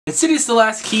Insidious the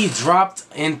Last Key dropped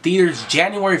in theaters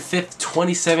January 5th,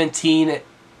 2017,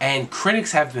 and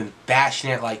critics have been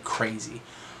bashing it like crazy.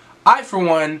 I, for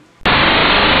one...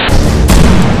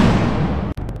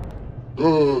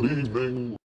 Good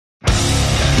evening.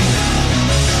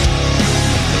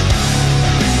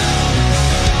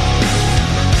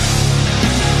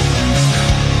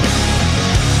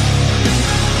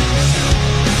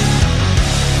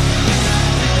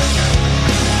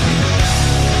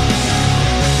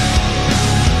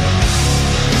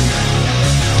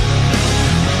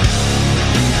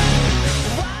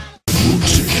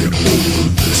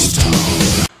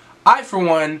 I, for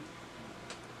one,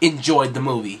 enjoyed the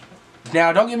movie.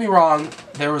 Now, don't get me wrong,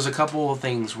 there was a couple of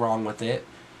things wrong with it.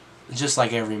 Just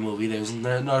like every movie, there's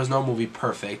no movie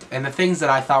perfect. And the things that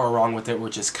I thought were wrong with it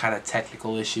were just kind of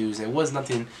technical issues. It was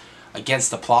nothing against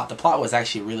the plot. The plot was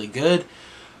actually really good.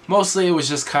 Mostly it was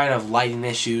just kind of lighting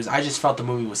issues. I just felt the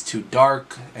movie was too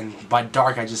dark. And by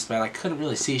dark, I just meant I couldn't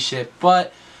really see shit.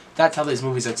 But that's how these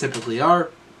movies typically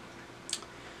are.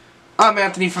 I'm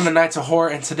Anthony from the Nights of Horror,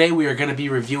 and today we are going to be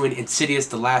reviewing Insidious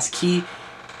the Last Key.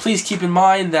 Please keep in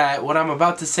mind that what I'm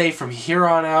about to say from here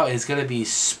on out is going to be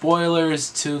spoilers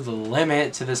to the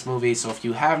limit to this movie. So if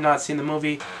you have not seen the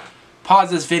movie, pause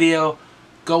this video,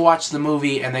 go watch the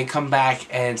movie, and then come back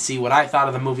and see what I thought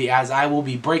of the movie, as I will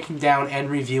be breaking down and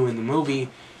reviewing the movie.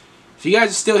 If you guys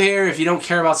are still here, if you don't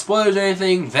care about spoilers or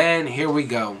anything, then here we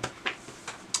go.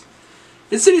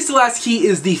 Insidious the Last Key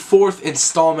is the fourth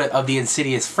installment of the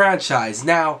Insidious franchise.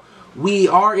 Now, we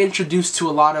are introduced to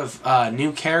a lot of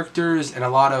new characters and a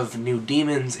lot of new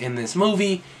demons in this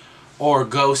movie, or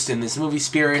ghosts in this movie,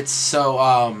 spirits.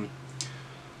 So,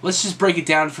 let's just break it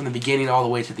down from the beginning all the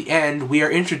way to the end. We are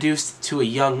introduced to a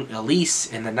young Elise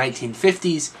in the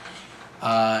 1950s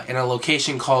in a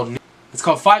location called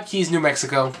 5 Keys, New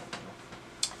Mexico.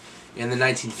 In the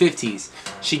 1950s.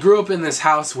 She grew up in this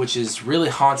house, which is really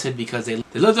haunted because they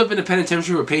lived up in a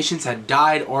penitentiary where patients had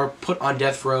died or put on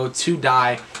death row to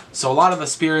die. So a lot of the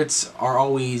spirits are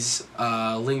always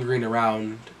lingering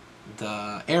around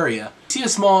the area. You see a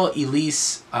small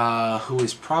Elise who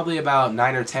is probably about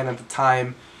 9 or 10 at the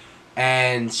time,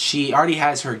 and she already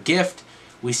has her gift.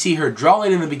 We see her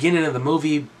drawing in the beginning of the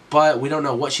movie, but we don't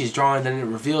know what she's drawing. Then it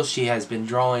reveals she has been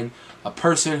drawing a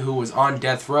person who was on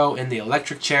death row in the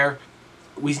electric chair.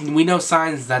 We know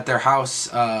signs that their house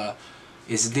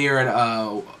is near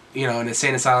an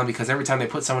insane asylum, because every time they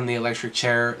put someone in the electric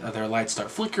chair, their lights start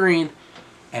flickering,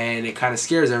 and it kind of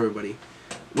scares everybody.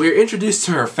 We're introduced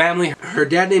to her family: her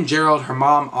dad named Gerald, her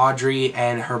mom Audrey,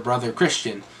 and her brother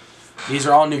Christian. These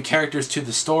are all new characters to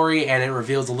the story, and it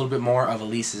reveals a little bit more of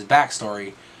Elise's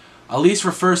backstory. Elise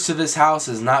refers to this house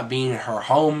as not being her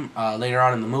home later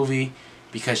on in the movie,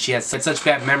 because she had such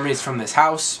bad memories from this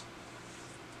house.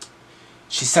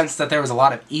 She sensed that there was a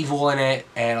lot of evil in it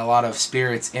and a lot of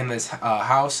spirits in this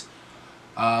house.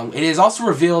 It is also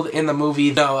revealed in the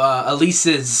movie, though,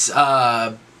 Elise's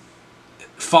father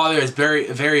is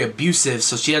very abusive,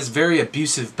 so she has very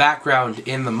abusive background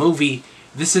in the movie.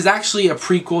 This is actually a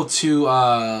prequel to,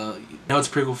 it's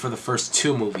a prequel for the first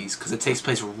two movies, because it takes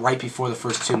place right before the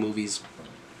first two movies.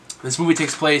 This movie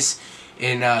takes place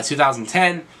in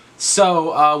 2010.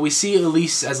 So, we see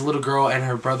Elise as a little girl and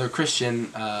her brother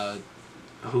Christian,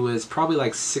 who is probably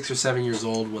like 6 or 7 years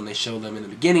old when they show them in the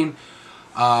beginning.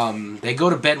 They go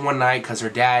to bed one night because her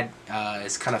dad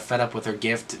is kind of fed up with her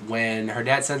gift. When her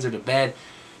dad sends her to bed,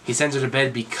 he sends her to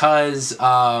bed because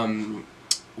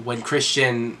when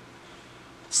Christian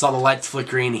saw the lights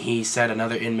flickering, he said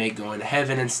another inmate going to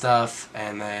heaven and stuff,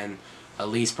 and then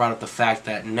Elise brought up the fact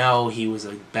that no, he was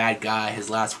a bad guy, his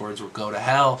last words were "go to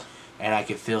hell," and I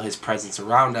could feel his presence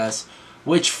around us,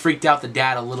 which freaked out the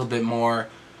dad a little bit more.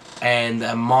 And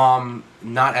the mom,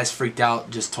 not as freaked out,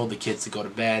 just told the kids to go to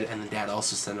bed, and the dad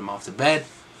also sent them off to bed.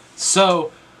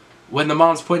 So, when the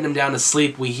mom's putting them down to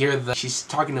sleep, we hear she's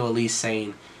talking to Elise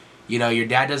saying, you know, your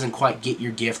dad doesn't quite get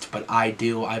your gift, but I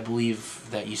do. I believe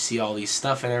that you see all these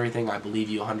stuff and everything. I believe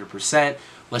you 100%.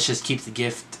 Let's just keep the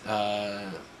gift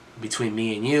between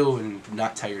me and you and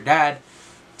not tell your dad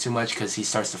too much, because he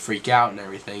starts to freak out and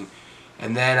everything.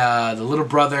 And then the little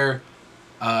brother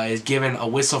is given a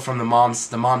whistle from the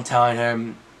mom telling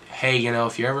him, hey, you know,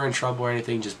 if you're ever in trouble or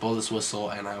anything, just blow this whistle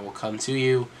and I will come to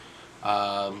you.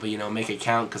 But, you know, make it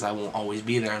count, because I won't always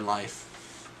be there in life.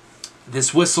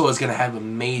 This whistle is going to have a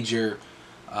major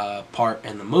part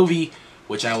in the movie,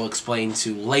 which I will explain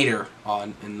to later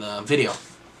on in the video.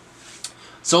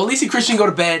 So Elise and Christian go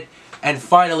to bed and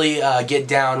finally get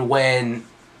down when,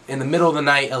 in the middle of the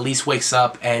night, Elise wakes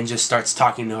up and just starts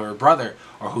talking to her brother,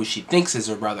 or who she thinks is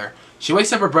her brother. She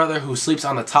wakes up her brother, who sleeps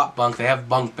on the top bunk. They have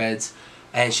bunk beds.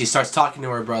 and she starts talking to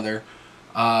her brother.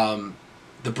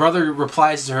 The brother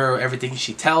replies to her everything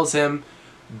she tells him,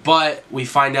 but we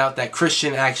find out that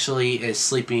Christian actually is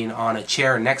sleeping on a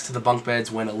chair next to the bunk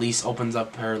beds when Elise opens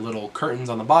up her little curtains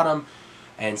on the bottom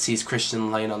and sees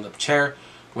Christian laying on the chair.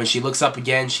 When she looks up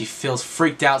again, she feels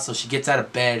freaked out, so she gets out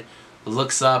of bed,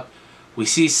 looks up. We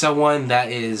see someone that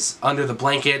is under the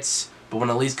blankets, but when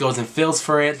Elise goes and feels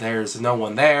for it, there's no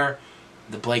one there.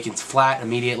 The blanket's flat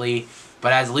immediately.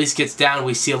 But as Elise gets down,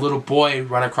 we see a little boy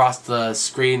run across the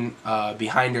screen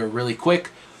behind her really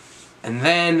quick. And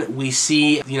then we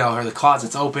see, the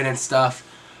closet's open and stuff,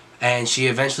 and she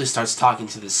eventually starts talking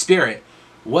to the spirit.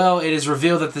 Well, it is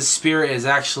revealed that the spirit is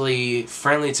actually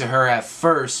friendly to her at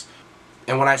first.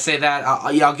 And when I say that,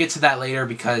 I'll get to that later,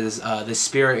 because the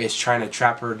spirit is trying to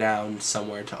trap her down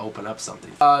somewhere to open up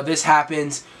something. This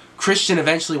happens. Christian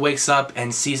eventually wakes up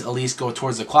and sees Elise go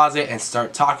towards the closet and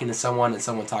start talking to someone, and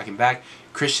someone talking back.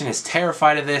 Christian is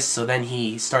terrified of this, so then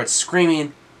he starts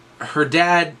screaming. Her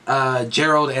dad,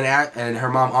 Gerald, and her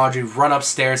mom, Audrey, run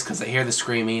upstairs because they hear the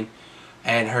screaming.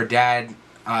 And her dad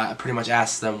pretty much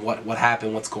asks them what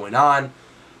happened, what's going on.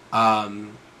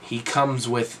 He comes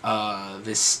with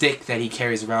this stick that he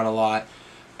carries around a lot,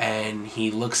 and he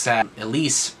looks at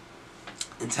Elise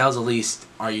and tells Elise,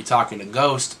 "Are you talking to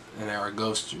ghost?" And there are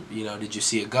ghosts, did you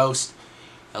see a ghost?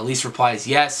 Elise replies,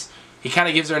 yes. He kind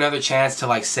of gives her another chance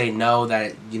to say no,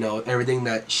 that, everything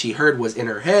that she heard was in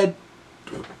her head.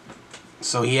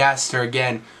 So he asks her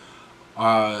again,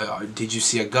 did you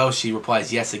see a ghost? She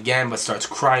replies yes again, but starts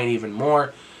crying even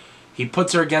more. He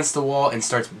puts her against the wall and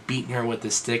starts beating her with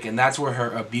the stick, and that's where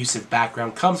her abusive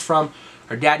background comes from.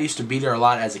 Her dad used to beat her a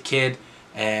lot as a kid,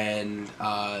 and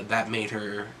that made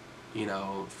her,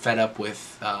 fed up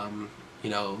with,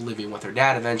 living with her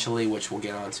dad eventually, which we'll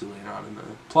get onto later on in the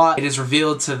plot. It is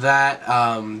revealed to that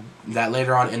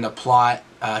later on in the plot,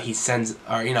 he sends,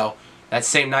 that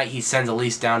same night he sends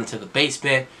Elise down into the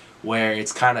basement, where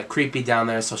it's kind of creepy down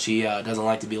there, so she doesn't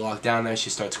like to be locked down there. She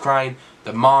starts crying.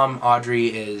 The mom, Audrey,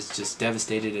 is just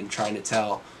devastated and trying to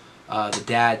tell the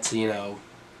dad to,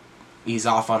 ease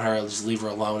off on her, just leave her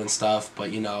alone and stuff.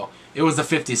 But, it was the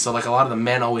 50s, so a lot of the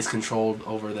men always controlled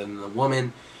over the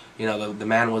woman. The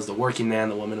man was the working man,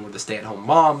 the women were the stay-at-home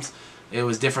moms. It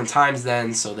was different times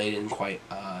then, so they didn't quite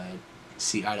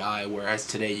see eye to eye, whereas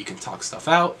today you can talk stuff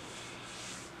out.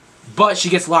 But she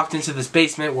gets locked into this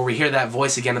basement where we hear that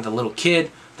voice again of the little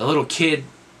kid. The little kid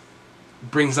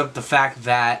brings up the fact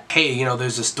that, hey,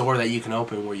 there's this door that you can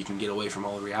open where you can get away from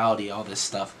all the reality, all this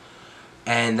stuff.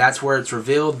 And that's where it's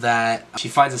revealed that she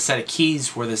finds a set of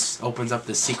keys where this opens up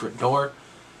this secret door.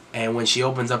 And when she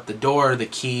opens up the door, the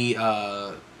key,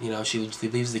 she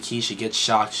leaves the key, she gets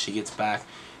shocked, she gets back.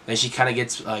 Then she kind of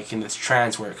gets in this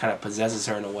trance where it kind of possesses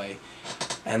her in a way.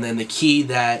 And then the key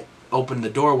that opened the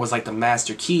door was the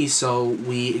master key, so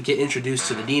we get introduced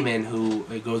to the demon, who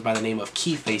goes by the name of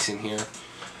Keyface in here.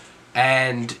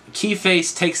 And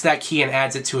Keyface takes that key and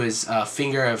adds it to his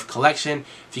finger of collection.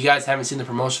 If you guys haven't seen the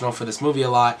promotional for this movie a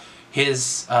lot,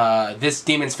 this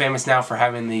demon's famous now for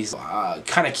having these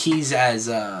kind of keys as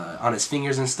on his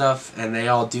fingers and stuff, and they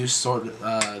all do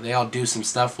some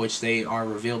stuff which they are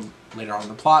revealed later on in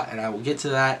the plot, and I will get to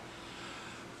that.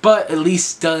 But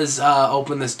Elise does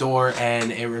open this door,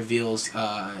 and it reveals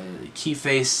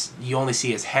Keyface. You only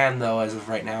see his hand though as of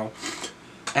right now,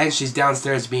 and she's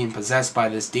downstairs being possessed by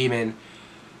this demon,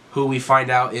 who we find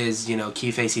out is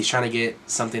Keyface. He's trying to get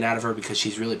something out of her because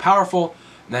she's really powerful.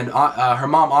 Then her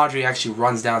mom, Audrey, actually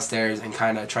runs downstairs and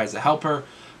kind of tries to help her.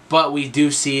 But we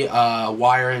do see a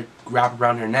wire wrap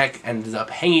around her neck, ends up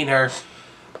hanging her.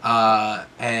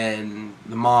 And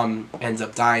the mom ends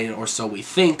up dying, or so we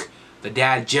think. The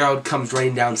dad, Gerald, comes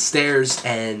running downstairs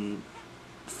and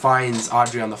finds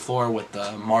Audrey on the floor with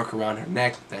the mark around her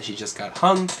neck that she just got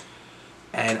hung.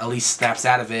 And Elise snaps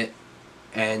out of it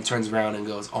and turns around and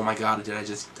goes, oh my god,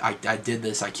 I did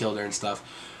this, I killed her and stuff.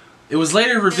 It was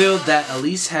later revealed that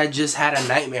Elise had just had a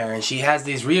nightmare, and she has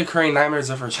these reoccurring nightmares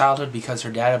of her childhood because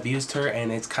her dad abused her,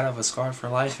 and it's kind of a scar for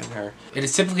life in her. It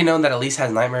is typically known that Elise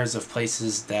has nightmares of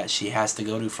places that she has to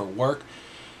go to for work.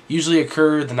 Usually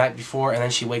occur the night before, and then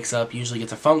she wakes up, usually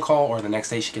gets a phone call, or the next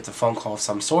day she gets a phone call of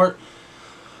some sort.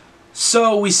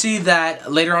 So we see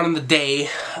that later on in the day,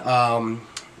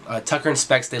 Tucker and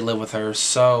Specs, they live with her.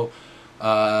 So,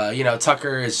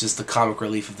 Tucker is just the comic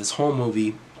relief of this whole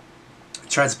movie.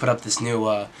 Tries to put up this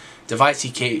new device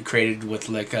he created with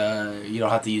you don't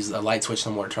have to use a light switch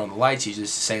no more to turn on the lights, you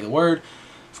just say the word.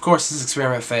 Of course this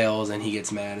experiment fails and he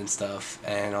gets mad and stuff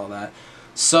and all that.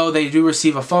 So they do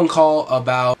receive a phone call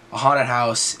about a haunted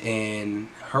house in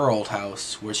her old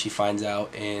house, where she finds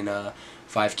out in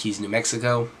Five Keys, New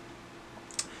Mexico.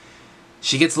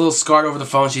 She gets a little scarred over the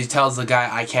phone. She tells the guy,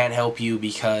 I can't help you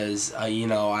because, you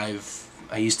know,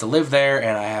 I used to live there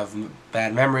and I have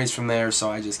bad memories from there,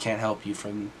 so I just can't help you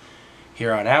from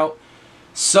here on out.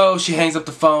 So she hangs up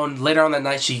the phone. Later on that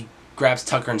night, she grabs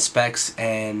Tucker and Specs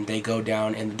and they go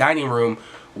down in the dining room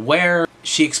where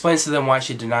she explains to them why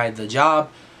she denied the job,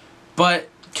 but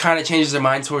kind of changes her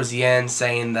mind towards the end,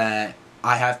 saying that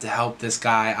I have to help this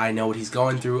guy. I know what he's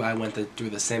going through. I went through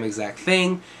the same exact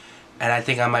thing, and I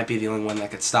think I might be the only one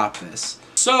that could stop this.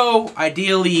 So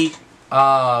ideally,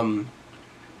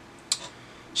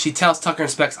 she tells Tucker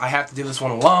and Specs, I have to do this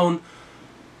one alone,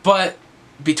 but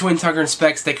between Tucker and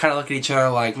Specs, they kind of look at each other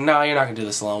like, no, you're not going to do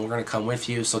this alone. We're going to come with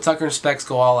you. So Tucker and Specs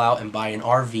go all out and buy an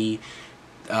RV,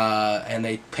 and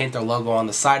they paint their logo on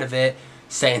the side of it,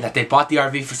 saying that they bought the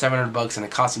RV for $700 and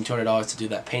it cost them $200 to do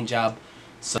that paint job.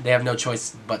 So they have no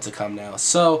choice but to come now.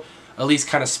 So Elise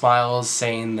kind of smiles,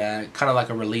 saying that kind of like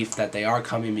a relief that they are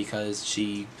coming because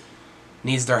she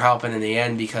needs their help, and in the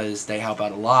end, because they help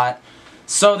out a lot.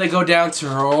 So they go down to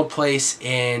her old place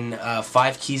in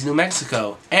Five Keys, New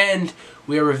Mexico, and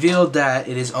we are revealed that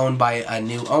it is owned by a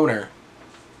new owner.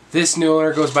 This new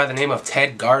owner goes by the name of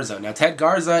Ted Garza. Now, Ted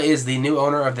Garza is the new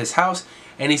owner of this house,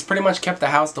 and he's pretty much kept the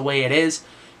house the way it is.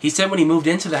 He said when he moved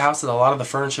into the house that a lot of the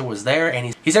furniture was there,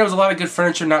 and he said it was a lot of good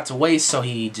furniture not to waste, so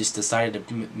he just decided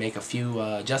to make a few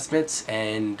adjustments,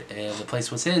 and the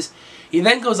place was his. He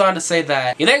then goes on to say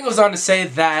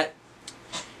that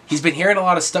he's been hearing a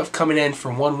lot of stuff coming in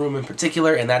from one room in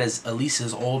particular, and that is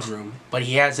Elise's old room. But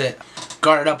he has it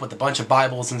guarded up with a bunch of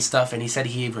Bibles and stuff, and he said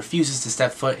he refuses to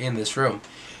step foot in this room.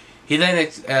 He then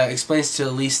explains to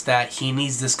Elise that he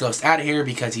needs this ghost out of here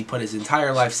because he put his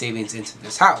entire life savings into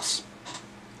this house.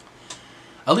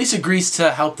 Elise agrees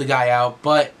to help the guy out,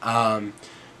 but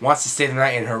wants to stay the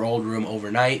night in her old room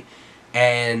overnight,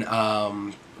 and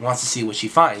wants to see what she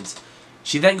finds.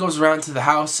 She then goes around to the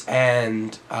house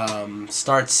and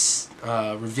starts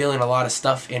revealing a lot of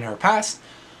stuff in her past.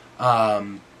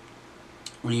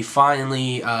 We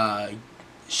finally,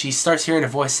 she starts hearing a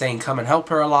voice saying, come and help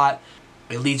her a lot.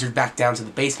 It leads her back down to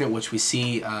the basement, which we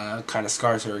see kind of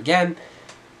scars her again.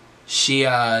 She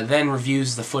then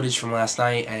reviews the footage from last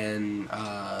night and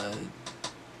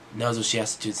knows what she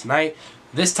has to do tonight.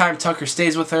 This time Tucker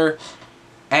stays with her,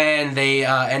 and they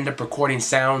end up recording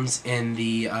sounds in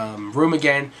the room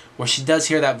again, where she does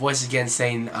hear that voice again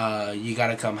saying, you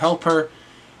gotta come help her,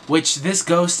 which this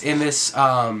ghost in this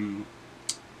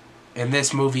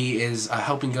movie is a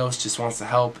helping ghost, just wants to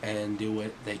help and do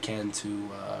what they can to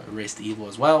erase the evil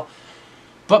as well.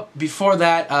 But before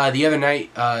that, the other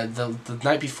night, the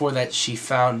night before that, she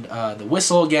found the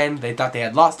whistle again. They thought they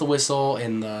had lost the whistle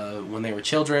when they were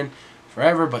children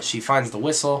forever, but she finds the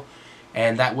whistle,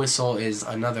 and that whistle is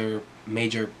another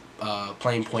major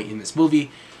playing point in this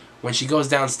movie. When she goes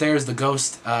downstairs, the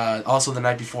ghost, also the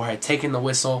night before, had taken the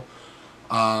whistle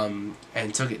and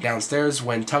took it downstairs.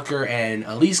 When Tucker and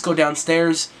Elise go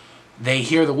downstairs, they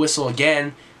hear the whistle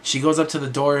again. She goes up to the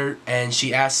door and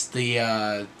she asks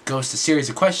the ghost a series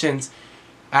of questions,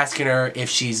 asking her if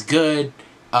she's good,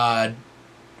 does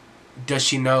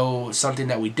she know something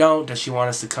that we don't, does she want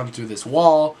us to come through this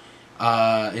wall,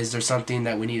 is there something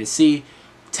that we need to see,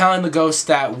 telling the ghost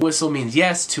that whistle means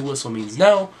yes, to whistle means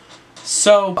no.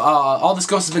 So all this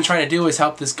ghost has been trying to do is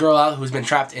help this girl out who's been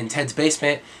trapped in Ted's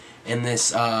basement in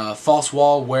this false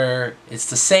wall, where it's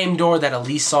the same door that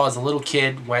Elise saw as a little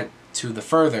kid went to the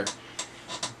further.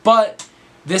 But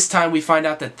this time we find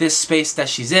out that this space that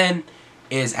she's in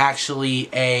is actually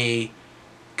a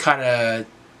kind of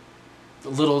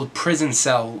little prison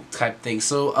cell type thing.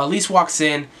 So Elise walks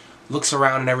in, looks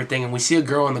around and everything, and we see a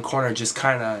girl in the corner just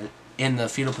kind of in the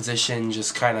fetal position,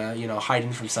 just kind of, you know,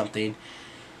 hiding from something.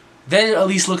 Then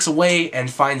Elise looks away and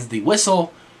finds the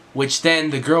whistle, which then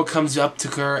the girl comes up to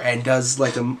her and does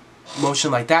like a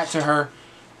motion like that to her.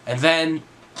 And then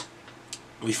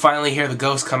we finally hear the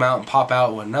ghost come out and pop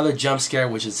out with another jump scare,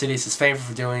 which Insidious is famous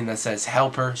for doing, that says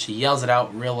help her. She yells it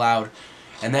out real loud.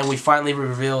 And then we finally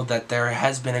reveal that there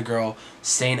has been a girl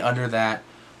staying under that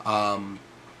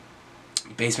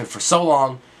basement for so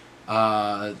long,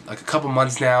 like a couple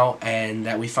months now, and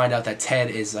that we find out that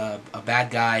Ted is a bad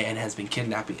guy and has been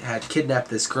kidnapped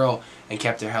this girl and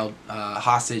kept her held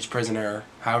hostage, prisoner,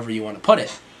 however you want to put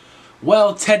it.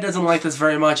 Well, Ted doesn't like this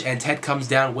very much, and Ted comes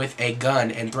down with a gun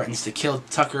and threatens to kill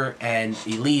Tucker and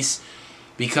Elise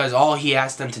because all he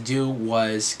asked them to do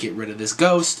was get rid of this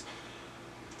ghost.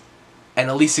 And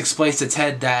Elise explains to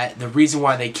Ted that the reason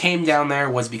why they came down there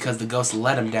was because the ghost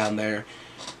led him down there.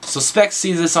 So Specs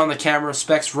sees this on the camera.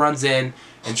 Specs runs in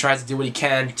and tries to do what he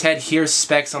can. Ted hears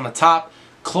Specs on the top,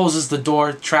 closes the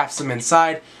door, traps him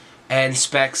inside, and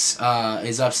Specs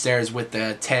is upstairs with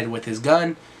Ted with his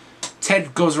gun.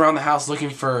 Ted goes around the house looking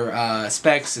for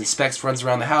Specs, and Specs runs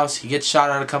around the house. He gets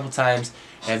shot at a couple times,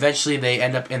 and eventually they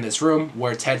end up in this room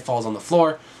where Ted falls on the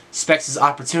floor. Specs'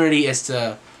 opportunity is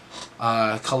to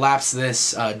collapse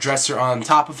this dresser on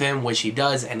top of him, which he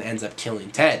does, and ends up killing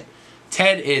Ted.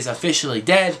 Ted is officially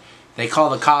dead. They call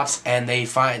the cops, and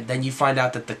then you find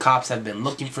out that the cops have been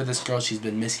looking for this girl. She's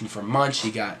been missing for months. She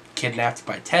got kidnapped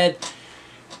by Ted,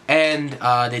 and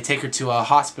they take her to a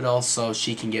hospital so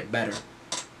she can get better.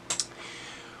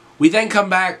 We then come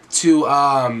back to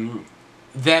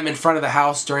them in front of the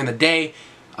house during the day.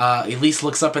 Elise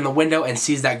looks up in the window and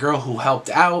sees that girl who helped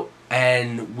out,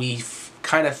 and we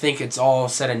kind of think it's all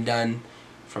said and done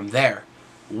from there.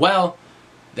 Well,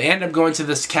 they end up going to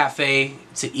this cafe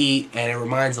to eat, and it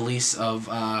reminds Elise of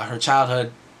her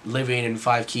childhood living in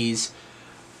Five Keys.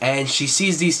 And she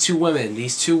sees these two women.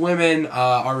 These two women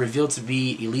are revealed to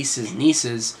be Elise's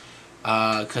nieces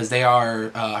because they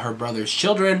are her brother's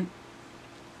children.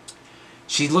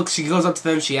 She goes up to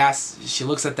them. She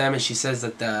looks at them, and she says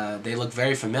that they look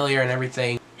very familiar and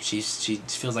everything. She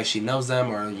feels like she knows them,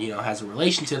 or has a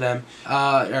relation to them.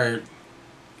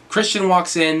 Christian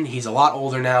walks in. He's a lot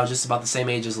older now, just about the same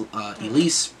age as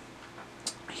Elise.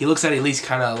 He looks at Elise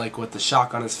kind of like with the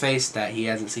shock on his face that he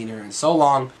hasn't seen her in so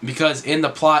long. Because in the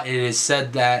plot, it is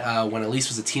said that when Elise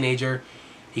was a teenager,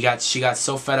 she got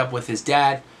so fed up with his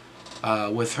dad,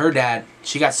 with her dad.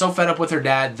 She got so fed up with her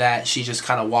dad that she just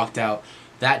kind of walked out.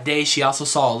 That day, she also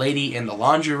saw a lady in the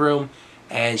laundry room,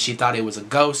 and she thought it was a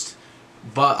ghost.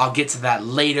 But I'll get to that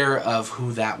later of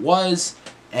who that was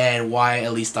and why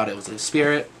Elise thought it was a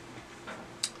spirit.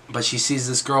 But she sees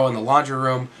this girl in the laundry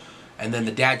room, and then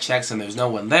the dad checks and there's no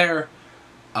one there.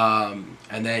 And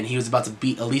then he was about to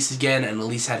beat Elise again, and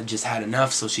Elise had just had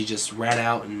enough, so she just ran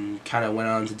out and kind of went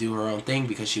on to do her own thing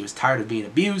because she was tired of being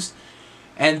abused.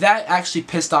 And that actually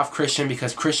pissed off Christian,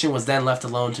 because Christian was then left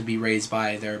alone to be raised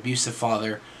by their abusive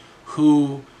father,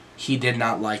 who he did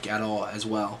not like at all as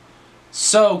well.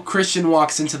 So Christian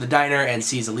walks into the diner and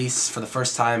sees Elise for the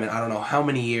first time in I don't know how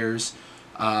many years.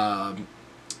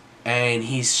 And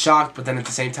he's shocked, but then at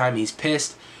the same time he's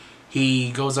pissed.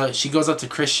 She goes up to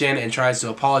Christian and tries to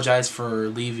apologize for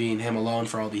leaving him alone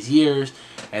for all these years,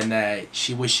 and that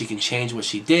she wished she can change what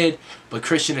she did. But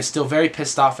Christian is still very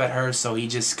pissed off at her, so he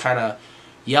just kind of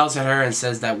yells at her and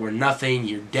says that we're nothing,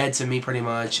 you're dead to me pretty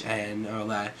much, and all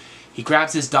that. He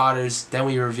grabs his daughters. Then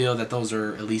we reveal that those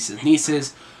are Elise's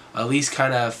nieces. Elise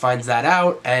kind of finds that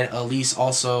out, and Elise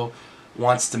also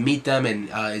wants to meet them and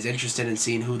is interested in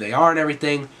seeing who they are and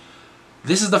everything.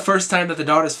 This is the first time that the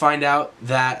daughters find out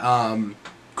that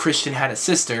Christian had a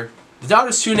sister. The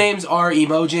daughters' two names are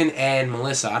Imogen and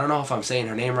Melissa. I don't know if I'm saying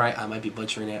her name right. I might be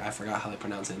butchering it. I forgot how they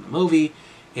pronounce it in the movie.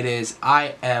 It is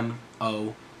Imogen.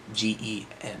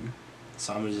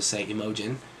 So I'm going to just say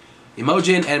Imogen.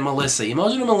 Imogen and Melissa.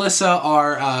 Imogen and Melissa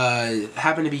are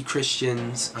happen to be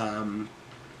Christian's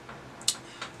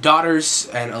daughters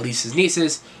and Elise's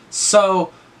nieces.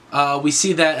 So we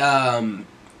see that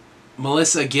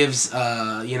Melissa gives,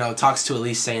 talks to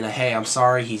Elise saying, hey, I'm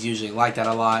sorry, he's usually like that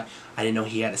a lot. I didn't know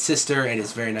he had a sister, and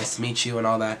it's very nice to meet you and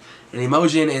all that. And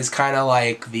Imogen is kind of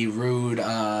like the rude,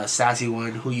 sassy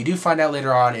one, who you do find out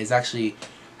later on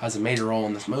has a major role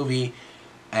in this movie.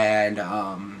 And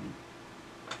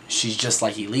she's just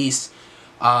like Elise.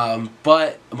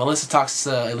 But Melissa talks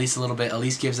to Elise a little bit.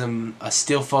 Elise gives him a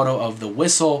still photo of the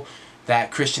whistle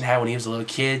that Christian had when he was a little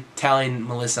kid, telling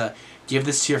Melissa, give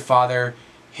this to your father.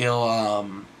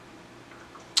 He'll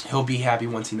be happy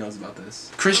once he knows about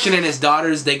this. Christian and his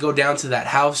daughters, they go down to that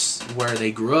house where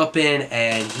they grew up in,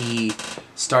 and he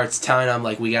starts telling them,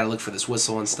 like, we gotta look for this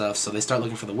whistle and stuff. So they start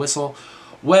looking for the whistle.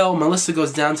 Well, Melissa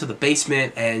goes down to the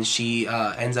basement, and she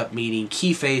ends up meeting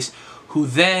Keyface, who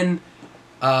then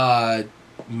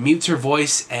mutes her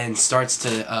voice and starts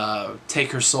to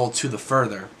take her soul to the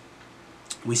further.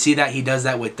 We see that he does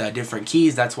that with different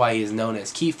keys. That's why he is known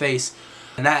as Keyface.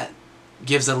 And that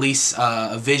gives Elise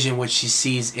a vision which she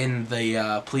sees in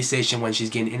the police station when she's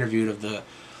getting interviewed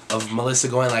of Melissa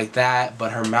going like that,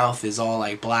 but her mouth is all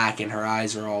like black and her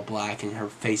eyes are all black and her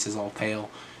face is all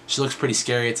pale. She looks pretty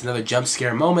scary. It's another jump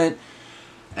scare moment,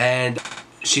 and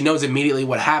she knows immediately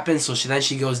what happened. So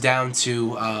she goes down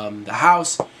to the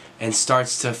house and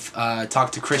starts to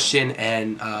talk to Christian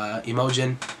and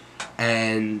Imogen,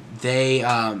 and they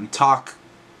talk.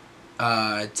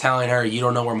 Telling her, you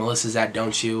don't know where Melissa's at,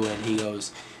 don't you? And he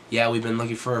goes, yeah, we've been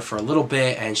looking for her for a little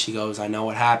bit. And she goes, I know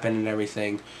what happened and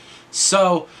everything.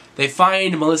 So they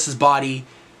find Melissa's body.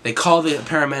 They call the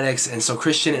paramedics, and so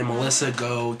Christian and Melissa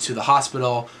go to the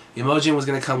hospital. Imogen was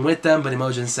going to come with them, but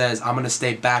Imogen says, I'm going to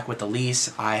stay back with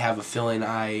Elise. I have a feeling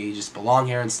I just belong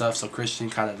here and stuff, so Christian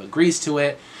kind of agrees to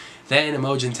it. Then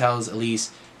Imogen tells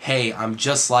Elise, hey, I'm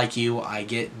just like you. I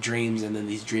get dreams, and then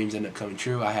these dreams end up coming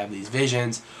true. I have these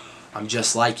visions. I'm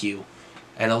just like you.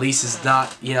 And Elise is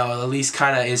not, Elise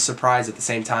kind of is surprised at the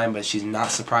same time, but she's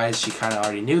not surprised. She kind of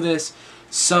already knew this.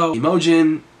 So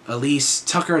Imogen, Elise,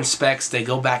 Tucker, and Specs, they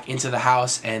go back into the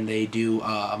house and they do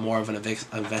more of an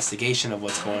investigation of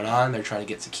what's going on. They're trying to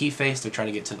get to Keyface. They're trying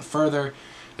to get to the further.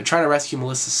 They're trying to rescue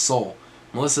Melissa's soul.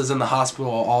 Melissa's in the hospital.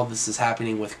 All this is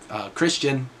happening with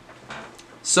Christian.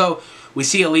 So we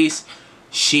see Elise.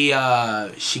 She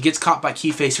gets caught by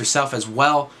Keyface herself as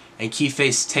well. And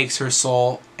Keyface takes her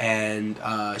soul and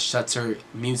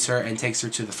mutes her, and takes her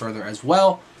to the further as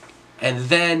well. And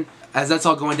then, as that's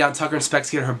all going down, Tucker and Specs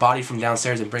get her body from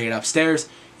downstairs and bring it upstairs.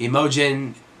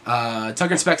 Imogen, Tucker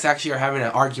and Specs actually are having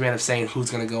an argument of saying who's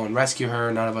going to go and rescue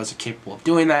her. None of us are capable of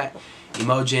doing that.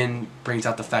 Imogen brings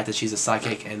out the fact that she's a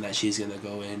psychic and that she's going to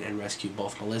go in and rescue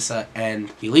both Melissa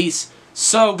and Elise.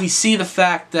 So we see the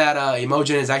fact that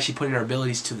Imogen is actually putting her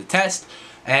abilities to the test.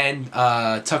 And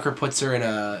Tucker puts her in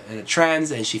a trance,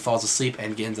 and she falls asleep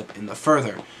and ends up in the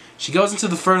further. She goes into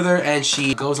the further, and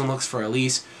she goes and looks for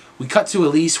Elise. We cut to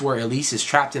Elise, where Elise is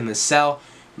trapped in the cell,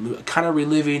 kind of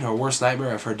reliving her worst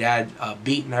nightmare of her dad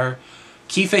beating her.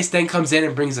 Keyface then comes in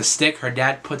and brings a stick. Her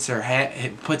dad puts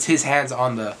his hands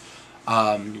on the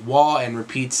wall and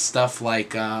repeats stuff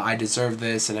like, I deserve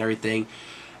this and everything.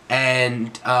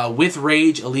 And with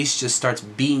rage, Elise just starts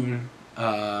beating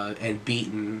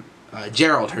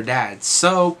Gerald, her dad.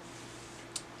 So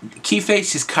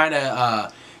Keyface is kind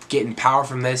of getting power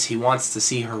from this. He wants to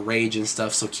see her rage and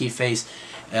stuff. So Keyface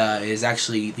is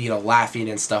actually laughing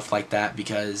and stuff like that,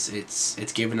 because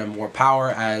it's giving him more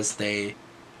power as he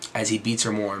beats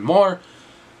her more and more.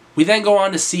 We then go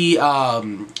on to see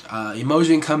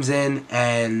Imogen comes in,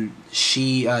 and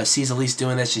she sees Elise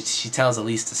doing this. She tells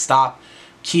Elise to stop.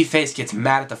 Keyface gets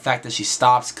mad at the fact that she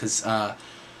stops, because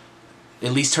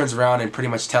Elise turns around and pretty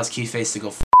much tells Keyface to go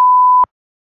f***.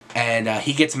 And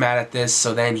he gets mad at this,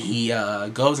 so then he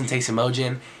goes and takes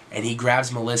Imogen, and he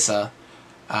grabs Melissa,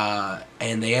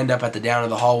 and they end up at the down of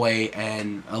the hallway,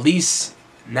 and Elise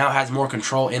now has more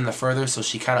control in the further, so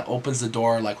she kind of opens the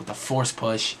door like with a force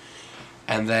push,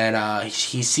 and then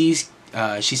she sees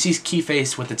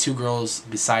Keyface with the two girls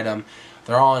beside him.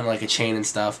 They're all in like a chain and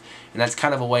stuff, and that's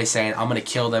kind of a way of saying, I'm going to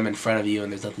kill them in front of you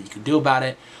and there's nothing you can do about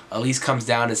it. Elise comes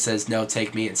down and says, no,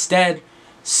 take me instead.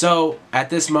 So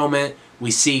at this moment, we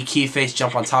see Keyface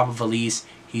jump on top of Elise.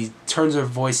 He turns her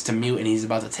voice to mute, and he's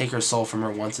about to take her soul from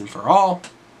her once and for all.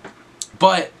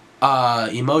 But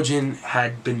Imogen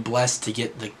had been blessed to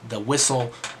get the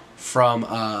whistle from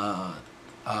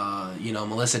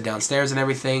Melissa downstairs and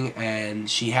everything, and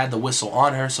she had the whistle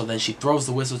on her, so then she throws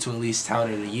the whistle to Elise, telling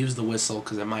her to use the whistle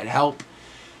because it might help.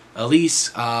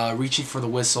 Elise, reaching for the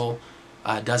whistle,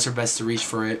 does her best to reach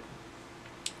for it.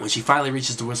 When she finally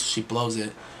reaches the whistle, she blows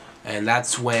it, and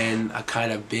that's when a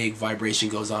kind of big vibration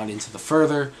goes on into the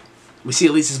further. We see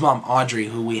Elise's mom, Audrey,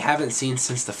 who we haven't seen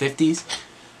since the 50s,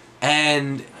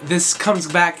 and this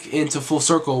comes back into full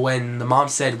circle when the mom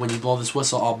said, when you blow this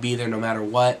whistle, I'll be there no matter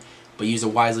what, but use it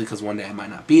wisely because one day I might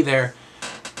not be there.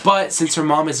 But since her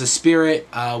mom is a spirit,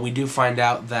 we do find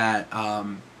out that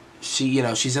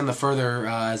she's in the further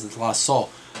as its lost soul.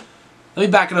 Let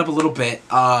me back it up a little bit.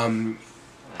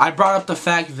 I brought up the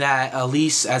fact that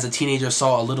Elise, as a teenager,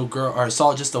 saw a little girl, or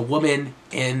saw just a woman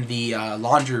in the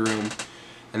laundry room,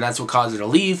 and that's what caused her to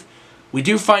leave. We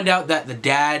do find out that the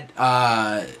dad.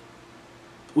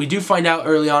 We do find out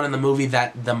early on in the movie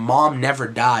that the mom never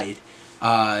died.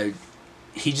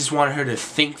 He just wanted her to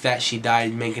think that she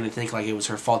died, making it think like it was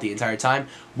her fault the entire time,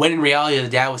 when in reality the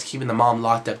dad was keeping the mom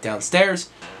locked up downstairs.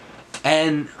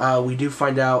 And we do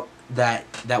find out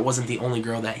that that wasn't the only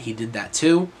girl that he did that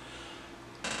to.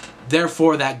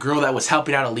 Therefore, that girl that was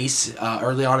helping out Elise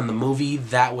early on in the movie,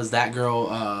 that was that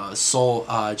girl, Soul.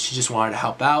 She just wanted to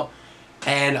help out.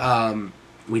 And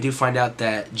we do find out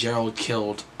that Gerald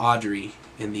killed Audrey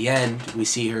in the end. We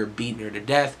see her beating her to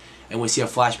death. And we see a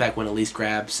flashback when Elise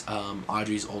grabs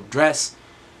Audrey's old dress.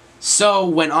 So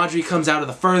when Audrey comes out of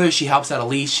the further, she helps out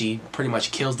Elise. She pretty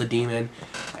much kills the demon.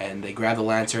 And they grab the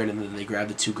lantern, and then they grab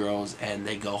the two girls, and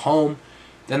they go home.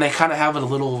 Then they kind of have a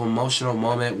little emotional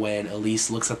moment when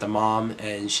Elise looks at the mom,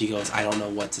 and she goes, I don't know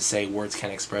what to say. Words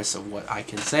can't express of what I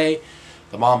can say.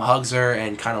 The mom hugs her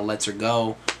and kind of lets her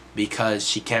go because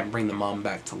she can't bring the mom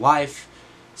back to life.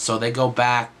 So they go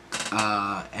back,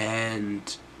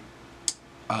 and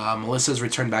Melissa's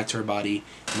returned back to her body.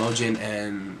 Imogen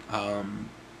and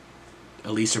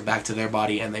Elise are back to their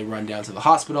body, and they run down to the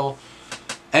hospital.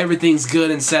 everything's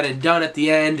good and said and done at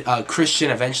the end.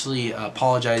 Christian eventually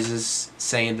apologizes,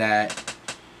 saying that,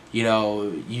 you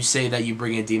know, you say that you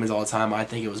bring in demons all the time. I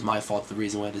think it was my fault, the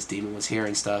reason why this demon was here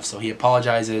and stuff. So he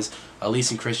apologizes.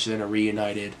 Elise and Christian are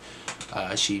reunited.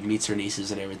 She meets her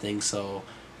nieces and everything. So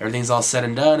everything's all said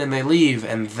and done, and they leave.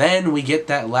 And then we get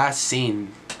that last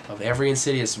scene of every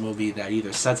Insidious movie that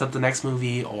either sets up the next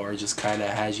movie or just kind of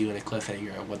has you in a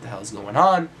cliffhanger of what the hell's going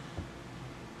on.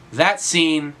 That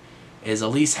scene is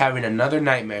Elise having another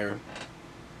nightmare.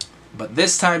 But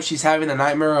this time she's having the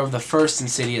nightmare of the first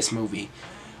Insidious movie.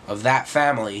 Of that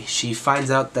family. She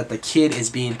finds out that the kid is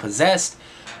being possessed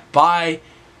by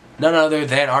none other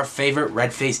than our favorite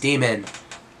red-faced demon.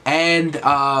 And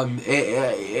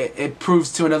it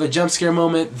proves to another jump scare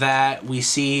moment that we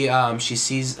see. She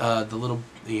sees the little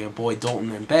boy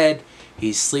Dalton in bed.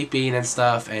 He's sleeping and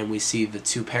stuff, and we see the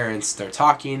two parents. They're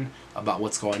talking about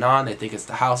what's going on. They think it's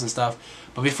the house and stuff.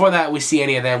 But before that, we see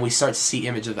any of them. We start to see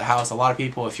image of the house. A lot of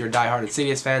people, if you're diehard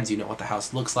Insidious fans, you know what the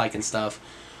house looks like and stuff.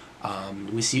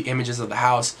 We see images of the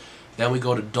house. Then we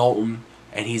go to Dalton,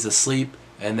 and he's asleep.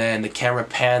 And then the camera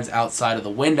pans outside of the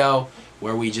window,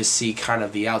 where we just see kind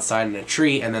of the outside in a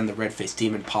tree, and then the red-faced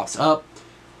demon pops up.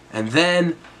 And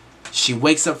then she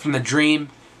wakes up from the dream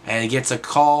and gets a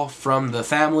call from the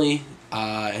family,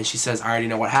 and she says, I already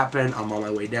know what happened. I'm on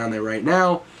my way down there right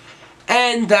now.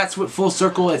 And that's what full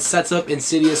circle. It sets up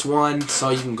Insidious 1, so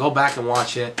you can go back and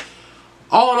watch it.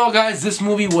 All in all, guys, this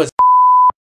movie was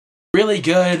really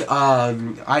good.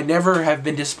 I never have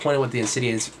been disappointed with the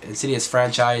Insidious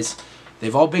franchise.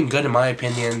 They've all been good in my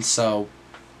opinion, so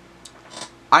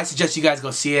I suggest you guys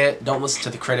go see it. Don't listen to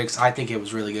the critics. I think it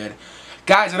was really good.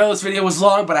 Guys, I know this video was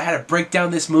long, but I had to break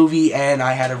down this movie and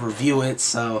I had to review it,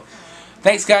 so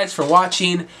thanks guys for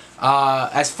watching.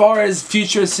 As far as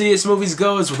future Insidious movies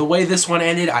goes, with the way this one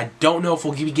ended, I don't know if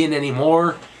we'll be getting any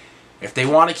more. If they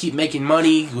want to keep making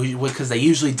money, because they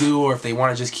usually do, or if they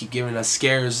want to just keep giving us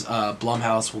scares,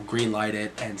 Blumhouse will greenlight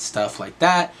it and stuff like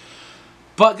that.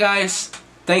 But guys,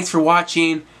 thanks for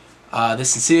watching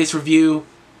this Insidious review.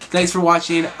 Thanks for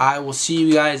watching. I will see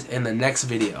you guys in the next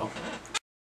video.